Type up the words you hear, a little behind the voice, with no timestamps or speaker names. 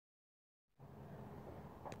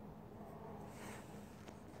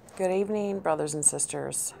Good evening, brothers and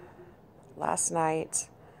sisters. Last night,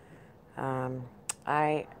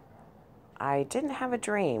 I didn't have a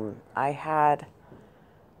dream. I had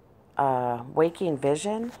a waking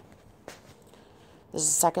vision. This is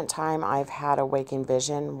the second time I've had a waking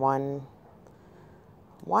vision. One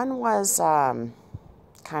was kind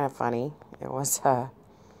of funny. It was let's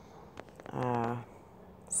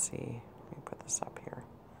see. Let me put this up here.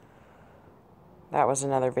 That was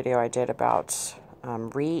another video I did about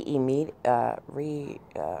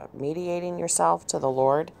mediating yourself to the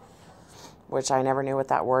Lord, which I never knew what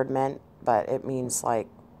that word meant, but it means like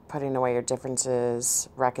putting away your differences,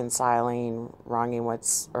 reconciling, righting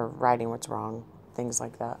what's wrong, things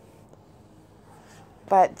like that.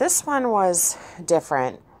 But this one was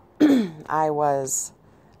different. I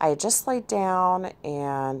had just laid down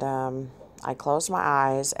and I closed my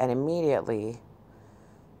eyes, and immediately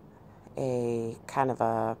a kind of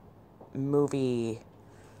a movie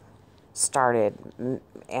started,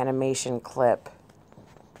 animation clip,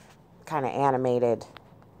 kind of animated.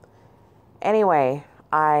 Anyway,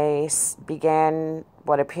 I began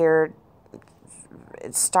what appeared,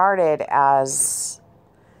 it started as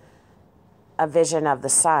a vision of the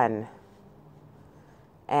sun,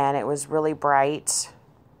 and it was really bright,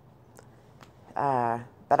 but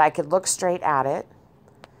I could look straight at it,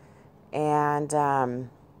 and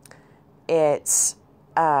it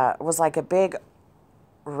was like a big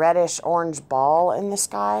reddish orange ball in the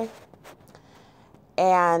sky,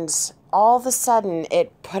 and all of a sudden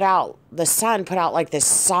the sun put out like this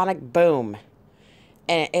sonic boom,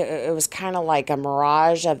 and it was kind of like a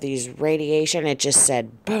mirage of these radiation. It just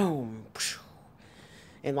said boom,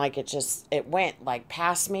 and like it went like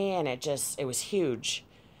past me, and it was huge,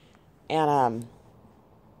 and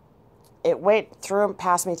it went through and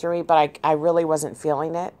passed me through me, but I really wasn't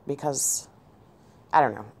feeling it because I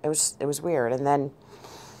don't know. It was weird. And then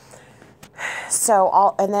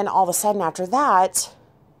all of a sudden after that,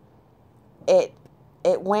 it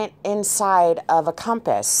went inside of a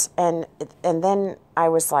compass, and then I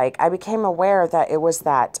was like, I became aware that it was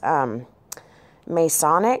that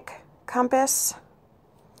Masonic compass,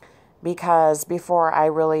 because before I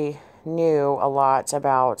really knew a lot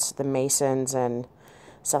about the Masons and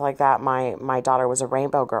stuff like that, my daughter was a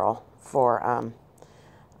rainbow girl for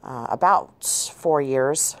about 4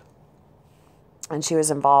 years, and she was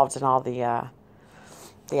involved in all the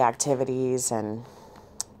activities and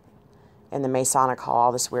in the Masonic Hall,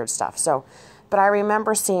 all this weird stuff. So, but I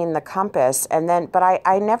remember seeing the compass, but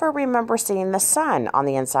I never remember seeing the sun on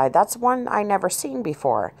the inside. That's one I never seen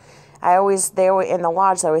before. In the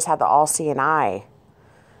lodge, they always had the all-seeing eye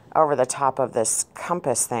over the top of this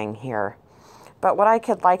compass thing here. But what I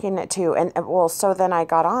could liken it to, so then I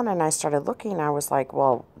got on and I started looking. I was like,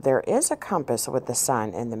 well, there is a compass with the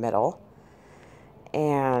sun in the middle.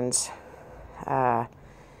 And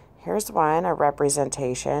here's one, a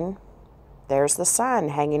representation. There's the sun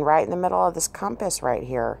hanging right in the middle of this compass right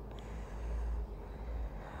here.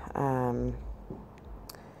 And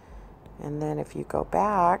then if you go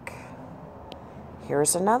back,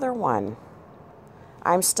 here's another one.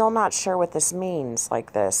 I'm still not sure what this means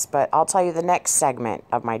like this, but I'll tell you the next segment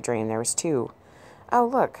of my dream. There was two. Oh,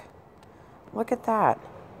 look at that.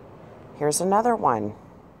 Here's another one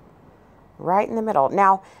right in the middle.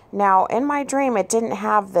 Now in my dream, it didn't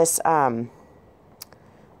have this,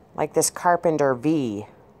 like this carpenter V,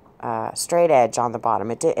 straight edge on the bottom.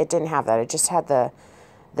 It didn't have that. It just had the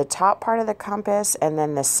top part of the compass and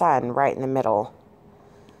then the sun right in the middle.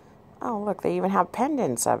 Oh, look, they even have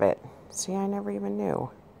pendants of it. See, I never even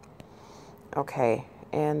knew. Okay,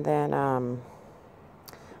 and then,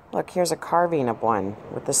 look, here's a carving of one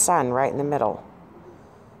with the sun right in the middle.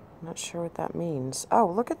 I'm not sure what that means. Oh,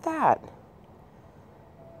 look at that.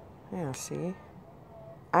 Yeah, see?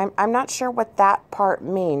 I'm not sure what that part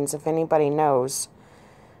means. If anybody knows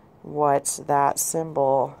what that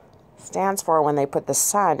symbol stands for when they put the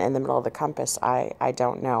sun in the middle of the compass, I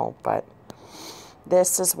don't know. But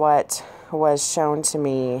this is what was shown to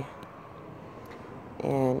me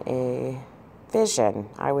in a vision.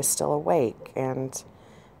 I was still awake, and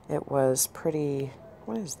it was pretty,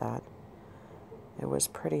 what is that? It was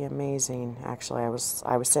pretty amazing, actually. I was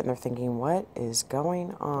sitting there thinking, what is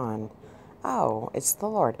going on? Oh, it's the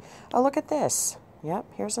Lord. Oh, look at this. Yep,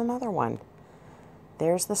 here's another one.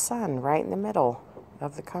 There's the sun right in the middle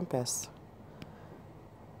of the compass.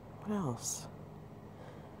 What else?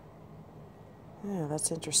 Yeah,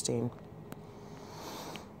 that's interesting.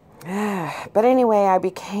 But anyway, I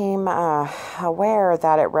became aware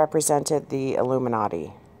that it represented the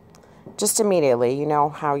Illuminati. Just immediately, you know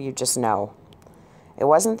how you just know. It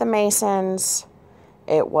wasn't the Masons,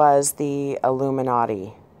 it was the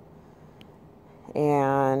Illuminati.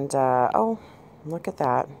 And, oh, look at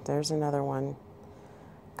that. There's another one,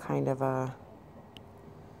 kind of a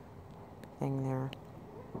thing there.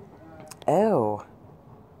 Oh,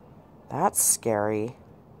 that's scary.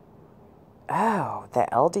 Oh, the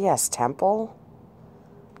LDS temple?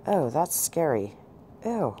 Oh, that's scary.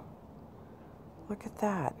 Ew. Look at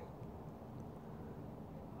that.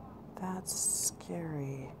 That's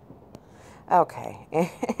scary. Okay.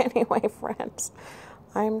 Anyway, friends,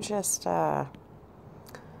 I'm just, kind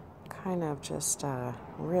of just,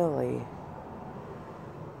 really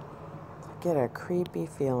get a creepy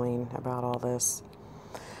feeling about all this.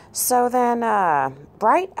 So then,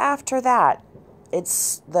 right after that,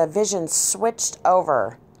 the vision switched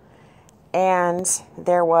over, and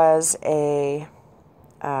there was a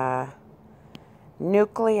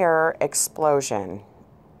nuclear explosion,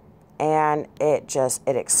 and it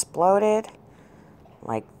exploded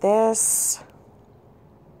like this,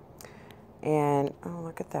 and oh,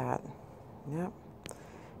 look at that. Yep.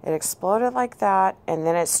 It exploded like that, and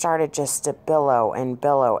then it started just to billow, and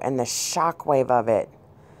the shock wave of it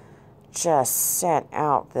just sent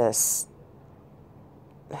out this.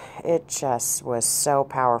 It just was so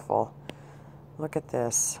powerful. Look at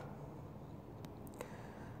this.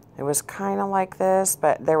 It was kind of like this,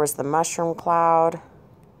 but there was the mushroom cloud.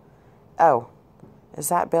 Oh, is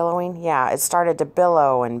that billowing? Yeah, it started to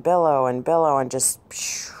billow and billow and billow and just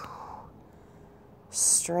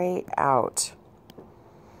straight out.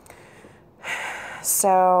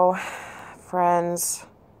 So, friends,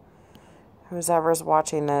 whoever's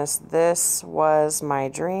watching this was my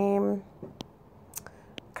dream.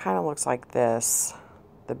 Kind of looks like this.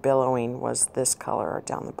 The billowing was this color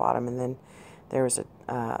down the bottom, and then there was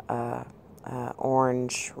a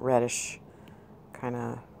orange, reddish kind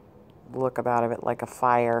of look about of it, like a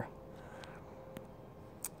fire.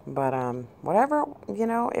 But whatever,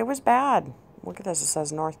 it was bad. Look at this. It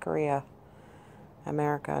says North Korea,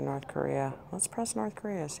 America, North Korea. Let's press North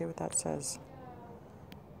Korea, see what that says.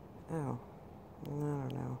 Oh, I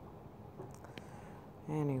don't know.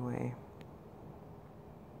 Anyway,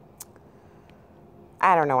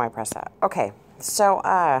 I don't know why I pressed that. Okay, so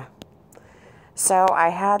I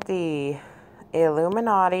had the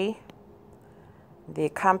Illuminati, the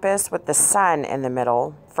compass with the sun in the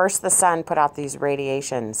middle. First, the sun put out these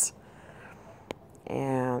radiations,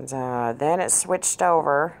 and then it switched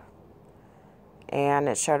over, and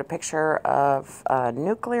it showed a picture of a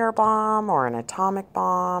nuclear bomb or an atomic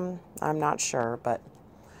bomb. I'm not sure, but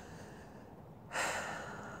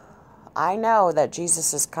I know that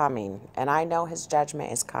Jesus is coming, and I know his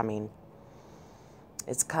judgment is coming.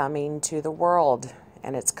 It's coming to the world,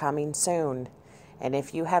 and it's coming soon. And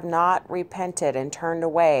if you have not repented and turned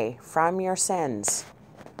away from your sins,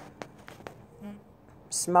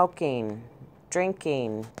 smoking,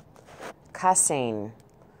 drinking, cussing,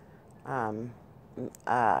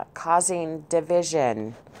 causing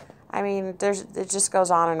division, I mean, it just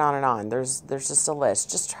goes on and on and on. There's just a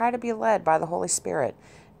list. Just try to be led by the Holy Spirit.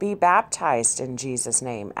 Be baptized in Jesus'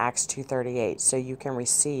 name, Acts 2:38, so you can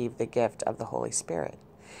receive the gift of the Holy Spirit.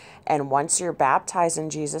 And once you're baptized in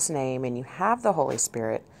Jesus' name and you have the Holy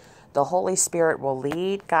Spirit will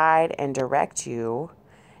lead, guide, and direct you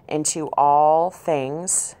into all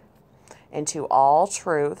things, into all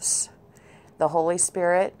truths. The Holy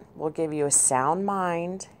Spirit will give you a sound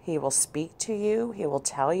mind. He will speak to you. He will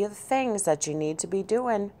tell you the things that you need to be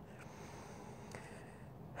doing.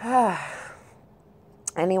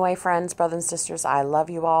 Anyway, friends, brothers and sisters, I love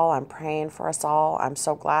you all. I'm praying for us all. I'm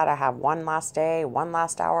so glad I have one last day, one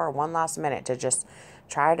last hour, one last minute to just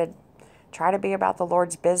try to be about the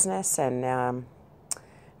Lord's business. And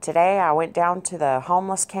today I went down to the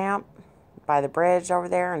homeless camp by the bridge over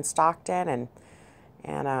there in Stockton,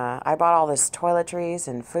 and I bought all this toiletries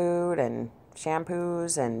and food and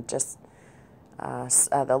shampoos, and just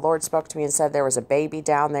the Lord spoke to me and said there was a baby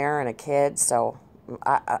down there and a kid. So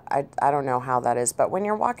I don't know how that is, but when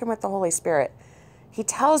you're walking with the Holy Spirit, he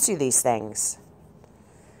tells you these things.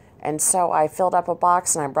 And so I filled up a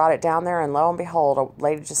box and I brought it down there, and lo and behold, a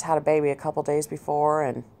lady just had a baby a couple days before,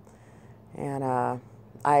 and I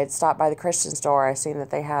had stopped by the Christian store. I seen that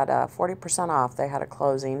they had 40% off. They had a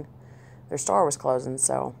closing. Their store was closing,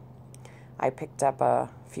 so I picked up a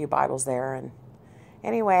few Bibles there. And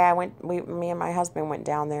anyway, me and my husband went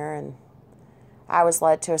down there, and I was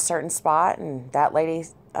led to a certain spot, and that lady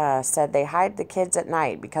said they hide the kids at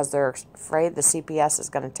night because they're afraid the CPS is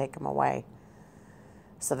going to take them away.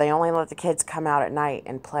 So they only let the kids come out at night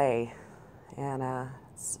and play. And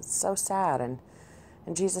it's so sad. And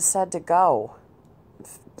Jesus said to go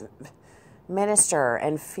minister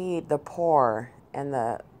and feed the poor and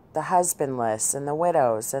the husbandless and the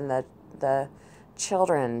widows and the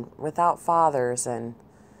children without fathers, and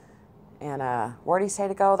where do you say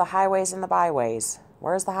to go? The highways and the byways.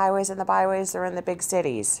 Where's the highways and the byways? They're in the big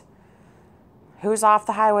cities. Who's off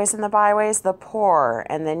the highways and the byways? The poor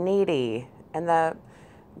and the needy and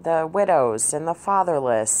the widows and the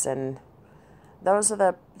fatherless, and those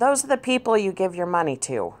are the people you give your money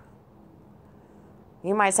to.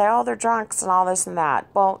 You might say, "Oh, they're drunks and all this and that."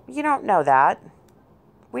 Well, you don't know that.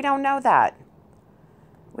 We don't know that.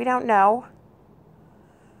 We don't know.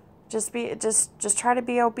 Just try to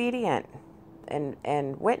be obedient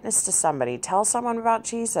and witness to somebody. Tell someone about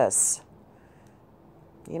Jesus.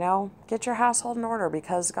 Get your household in order,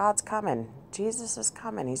 because God's coming. Jesus is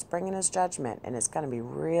coming. He's bringing his judgment, and it's going to be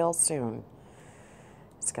real soon.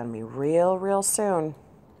 It's going to be real, real soon.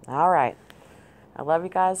 All right. I love you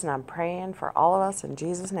guys, and I'm praying for all of us in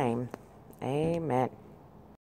Jesus' name. Amen.